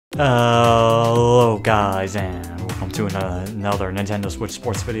Hello guys, and welcome to another Nintendo Switch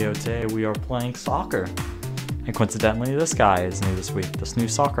Sports video. Today we are playing soccer. And coincidentally, this guy is new this week, this new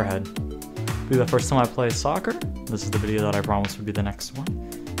soccer head. It'll be the first time I play soccer. This is the video that I promised would be the next one.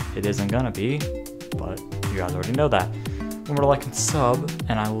 It isn't gonna be, but you guys already know that. Remember to like and sub,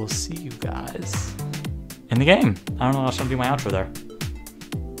 and I will see you guys in the game. I don't know how I should do my outro there.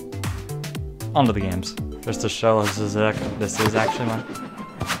 Onto the games. Just to show this is actually my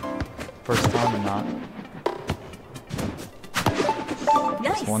first time or not.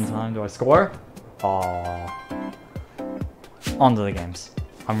 Nice. This one time, do I score? Aww. Onto the games.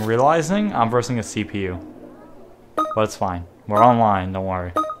 I'm realizing I'm versing a CPU. But it's fine. We're online, don't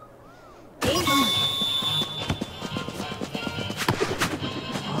worry. Oh,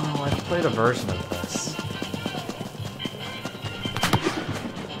 I've played a version of this.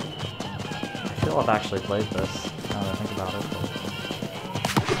 I feel I've actually played this, now that I think about it.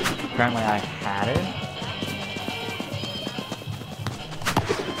 Apparently I had it.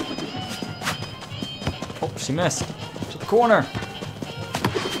 Oh, she missed. To the corner.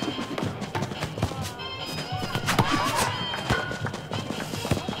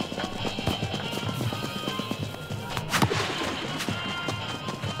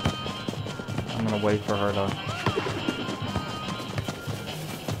 I'm gonna wait for her to...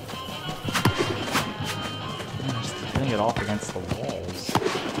 I'm just hitting it off against the walls.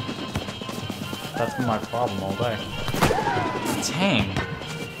 That's been my problem all day. Dang.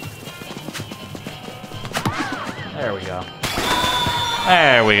 There we go.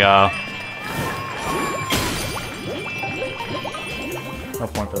 There we go. No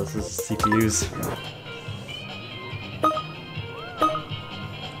point for this is CPUs.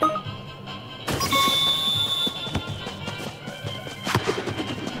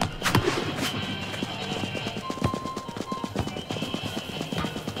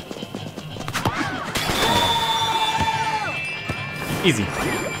 Easy.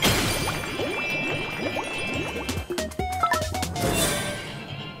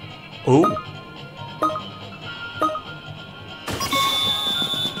 Ooh.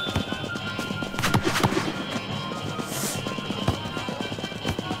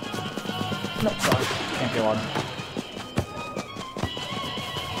 Nope, sorry. Can't be allowed.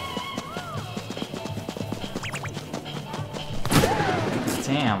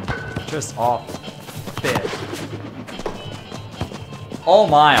 Damn. Just off. Bit. Oh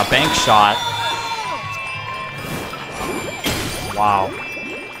my, a bank shot. Wow.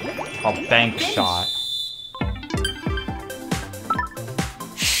 A bank shot.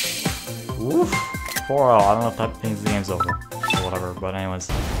 Oof. 4-0. I don't know if that means the game's over. Or whatever, but anyways.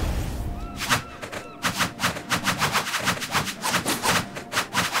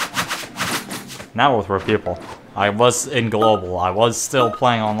 Now we're with people. I was in global. I was still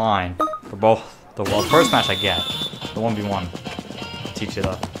playing online. For both. The first match I get. The 1v1. Teach you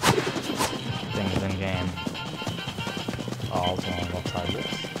the things in game. Oh, I was on the left side of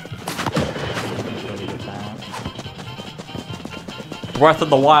this. Really get that. Breath of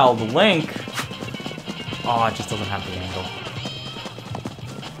the Wild Link. Oh, it just doesn't have the angle.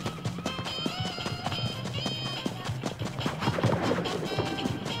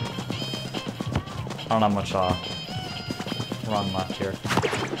 I don't have much run left here.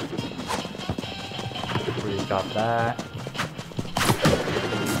 We got that.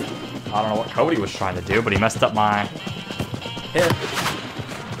 I don't know what Cody was trying to do, but he messed up my hit.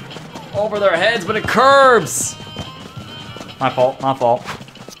 Over their heads, but it curbs! My fault, my fault.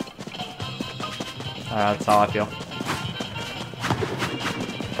 That's how I feel.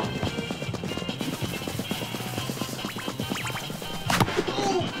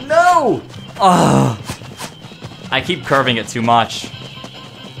 Ooh, no! Ugh. I keep curving it too much.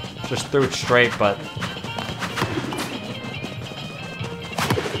 Just threw it straight, but...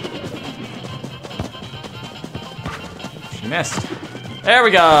 missed. There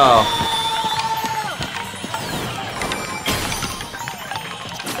we go.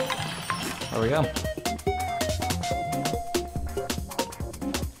 There we go.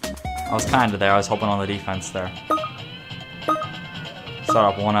 I was kind of there. I was hoping on the defense there.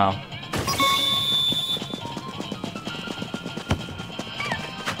 Start up 1-0.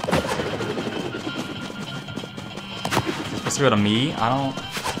 Supposed to go to me? I don't...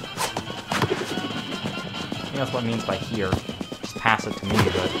 I think that's what it means by here. Just pass it to me,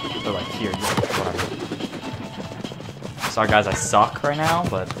 but they're like here, whatever. Sorry guys, I suck right now,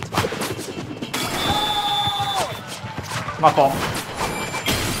 but it's fine. My fault.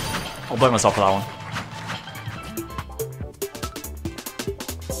 I'll blame myself for that one.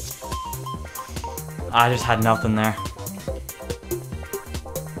 I just had nothing there.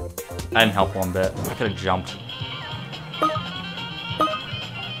 That didn't help one bit. I could have jumped.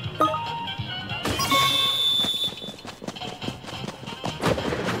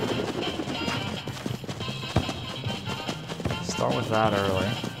 Start with that early.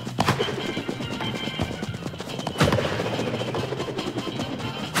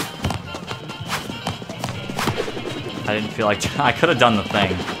 I didn't feel like I could have done the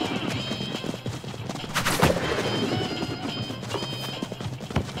thing.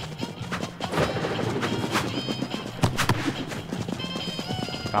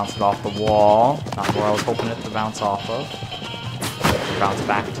 Bounce it off the wall. Not where I was hoping it to bounce off of. Bounce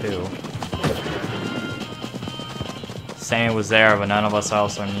back too. Saying it was there, but none of us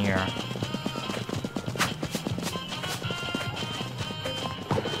else are near.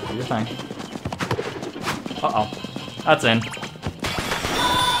 Do your thing. Uh-oh. That's in.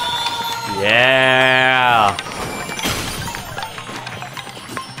 Yeah!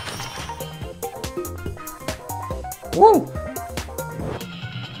 Woo!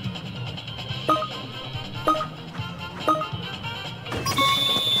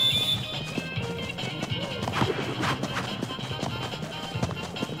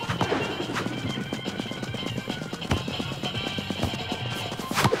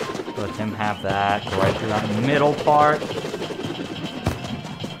 Let him have that. Go right through that middle part.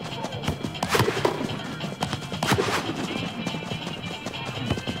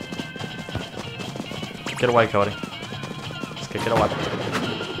 Kick it away, Cody. Just kick it away.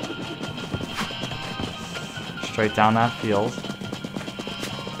 Straight down that field.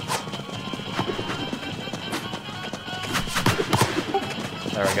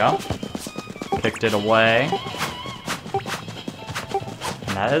 There we go. Kicked it away.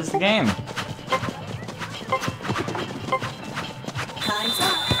 And that is the game.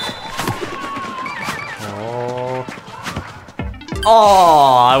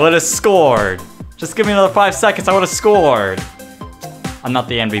 Oh, I would have scored. Just give me another 5 seconds, I would have scored. I'm not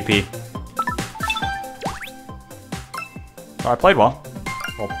the MVP. Oh, I played well.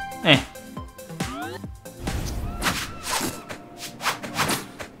 Well, eh.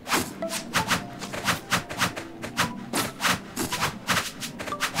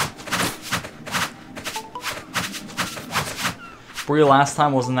 Bria last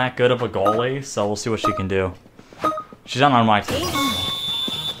time wasn't that good of a goalie, so we'll see what she can do. She's not on my team.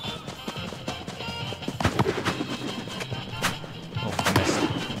 Oh, I missed.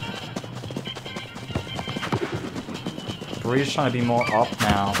 Bria's trying to be more up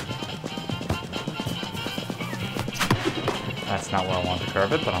now. That's not where I wanted to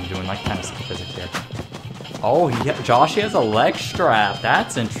curve it, but I'm doing like tennis physics here. Oh, yeah, Josh, he has a leg strap.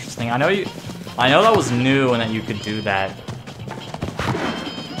 That's interesting. I know that was new and that you could do that.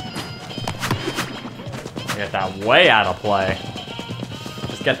 Get that way out of play.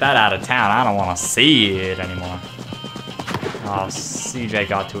 Just get that out of town. I don't want to see it anymore. Oh, CJ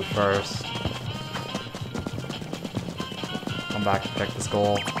got to it first. Come back to check this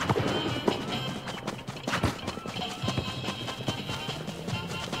goal.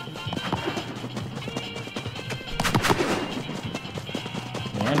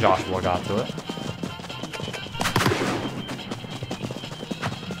 And Joshua got to it.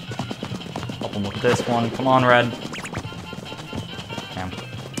 With this one. Come on, Red. Damn.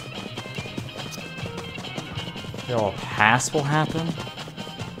 Feel a pass will happen.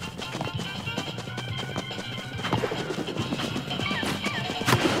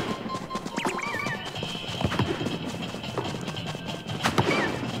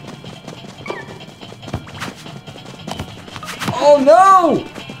 Oh no!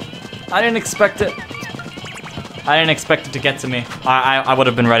 I didn't expect it. I didn't expect it to get to me. I would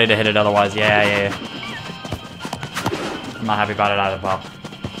have been ready to hit it otherwise. Yeah. I'm not happy about it either, Bob.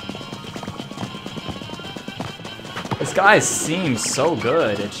 These guys seem so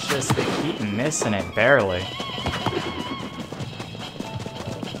good. It's just they keep missing it barely.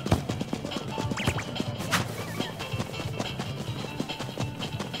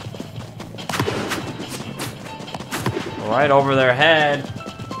 Right over their head.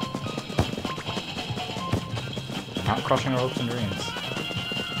 Not crushing our hopes and dreams.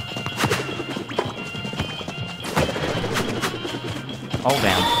 Oh,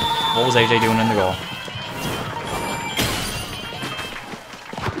 damn. What was AJ doing in the goal?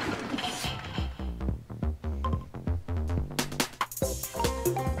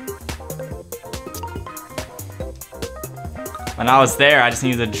 When I was there, I just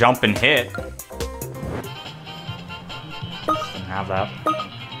needed to jump and hit. Didn't have that.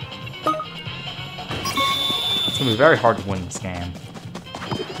 It's gonna be very hard to win this game.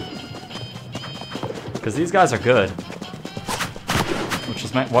 Because these guys are good. Which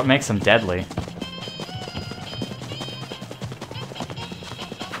which is what makes him deadly.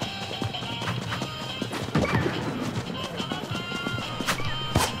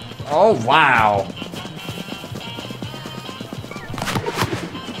 Oh, wow.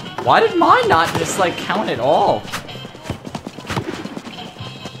 Why did mine not just, like, count at all?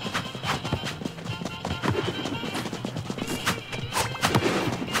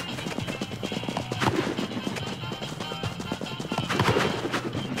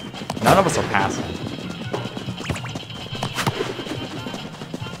 None of us are passing.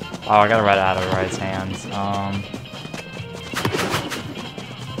 Oh, I gotta read out of Wright's hands.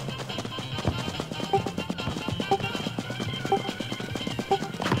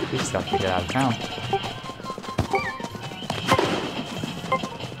 We just gotta get out of town.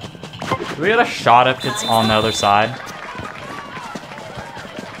 Do we get a shot if it's on the other side?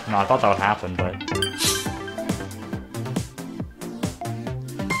 No, I thought that would happen, but...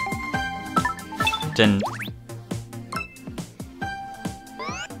 didn't.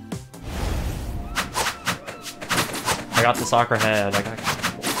 I got the soccer head. I got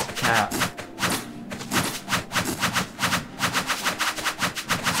cat.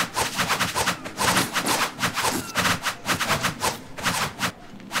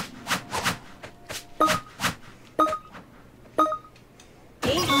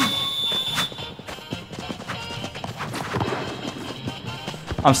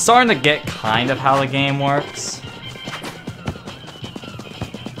 I'm starting to get kind of how the game works.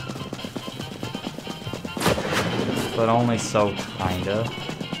 But only so kind of.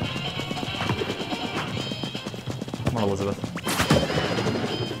 Come on, Elizabeth.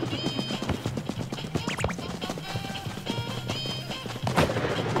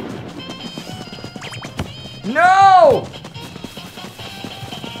 No!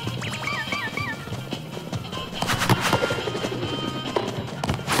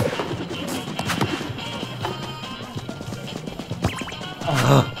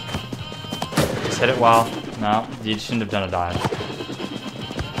 Just hit it well. No, you shouldn't have done a dive.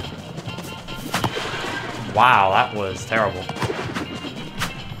 Wow, that was terrible.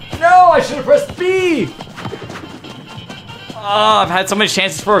 No, I should have pressed B! Oh, I've had so many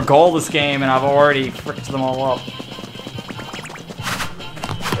chances for a goal this game, and I've already fricked them all up.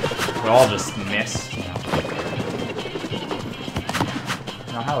 We all just missed, you know.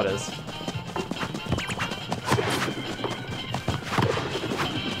 You know how it is.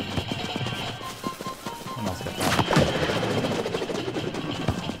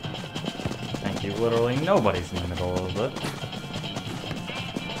 Literally nobody's in the middle of it.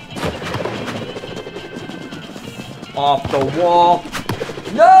 Off the wall.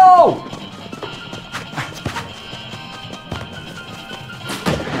 No!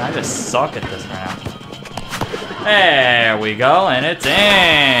 I just suck at this right now. There we go, and it's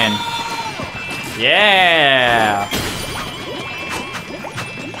in. Yeah.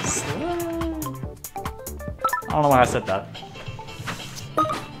 I don't know why I said that.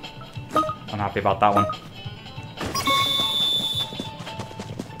 I'm happy about that one.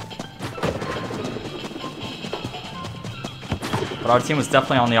 But our team was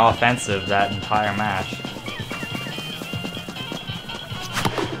definitely on the offensive that entire match.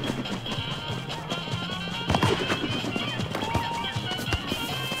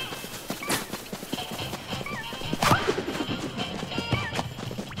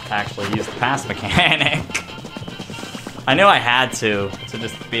 I actually used the pass mechanic. I knew I had to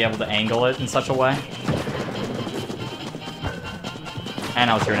just be able to angle it in such a way. And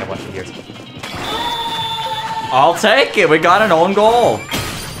I was hearing it a bunch of years. I'll take it. We got an own goal.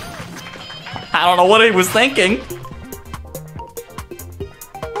 I don't know what he was thinking.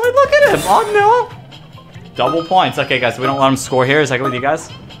 Oh, look at him. Oh, no. Double points. Okay, guys, we don't let him score here. Is that good with you guys?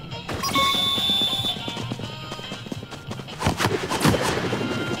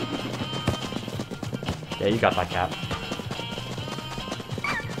 Yeah, you got that, Cap.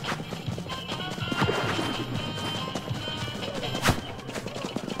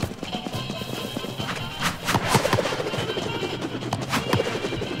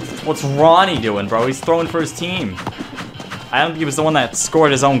 What's Ronnie doing, bro? He's throwing for his team. I don't think he was the one that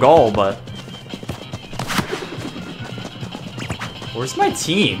scored his own goal, but... Where's my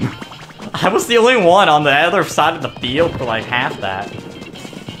team? I was the only one on the other side of the field for like half that.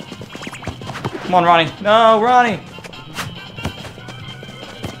 Come on, Ronnie. No, Ronnie!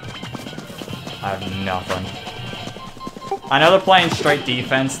 I have nothing. I know they're playing straight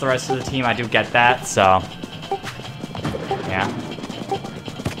defense, the rest of the team. I do get that, so... yeah.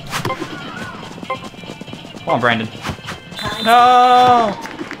 Come on, Brandon. No!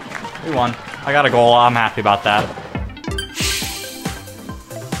 We won. I got a goal. I'm happy about that.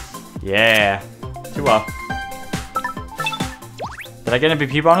 Yeah. 2-0. Did I get an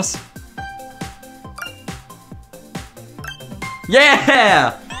MVP bonus?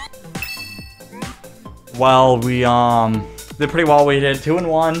 Yeah! Well, we did pretty well. We did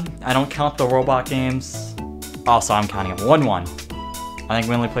 2-1. I don't count the robot games. Also, I'm counting them. 1-1. I think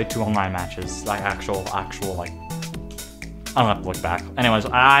we only played 2 online matches. Like actual like. I don't have to look back. Anyways,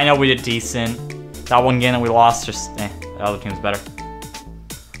 I know we did decent. That one game that we lost, just the other team's better.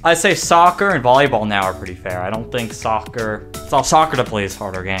 I'd say soccer and volleyball now are pretty fair. I don't think soccer. Soccer to play is a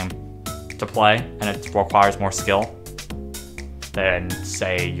harder game to play, and it requires more skill than,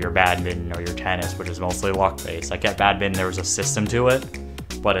 say, your badminton or your tennis, which is mostly luck-based. Like at badminton, there was a system to it,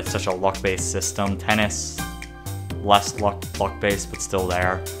 but it's such a luck-based system. Tennis, less luck-based, but still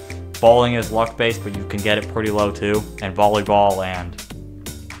there. Bowling is luck-based, but you can get it pretty low too. And volleyball,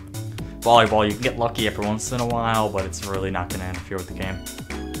 you can get lucky every once in a while, but it's really not going to interfere with the game.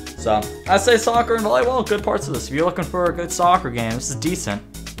 So, I'd say soccer and volleyball, good parts of this. If you're looking for a good soccer game, this is decent.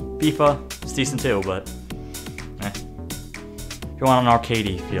 FIFA is decent too, but if you want an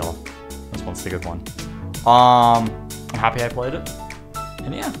arcadey feel, this one's the good one. I'm happy I played it.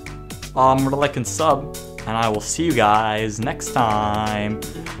 And yeah, remember to like and sub, and I will see you guys next time.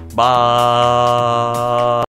 Bye.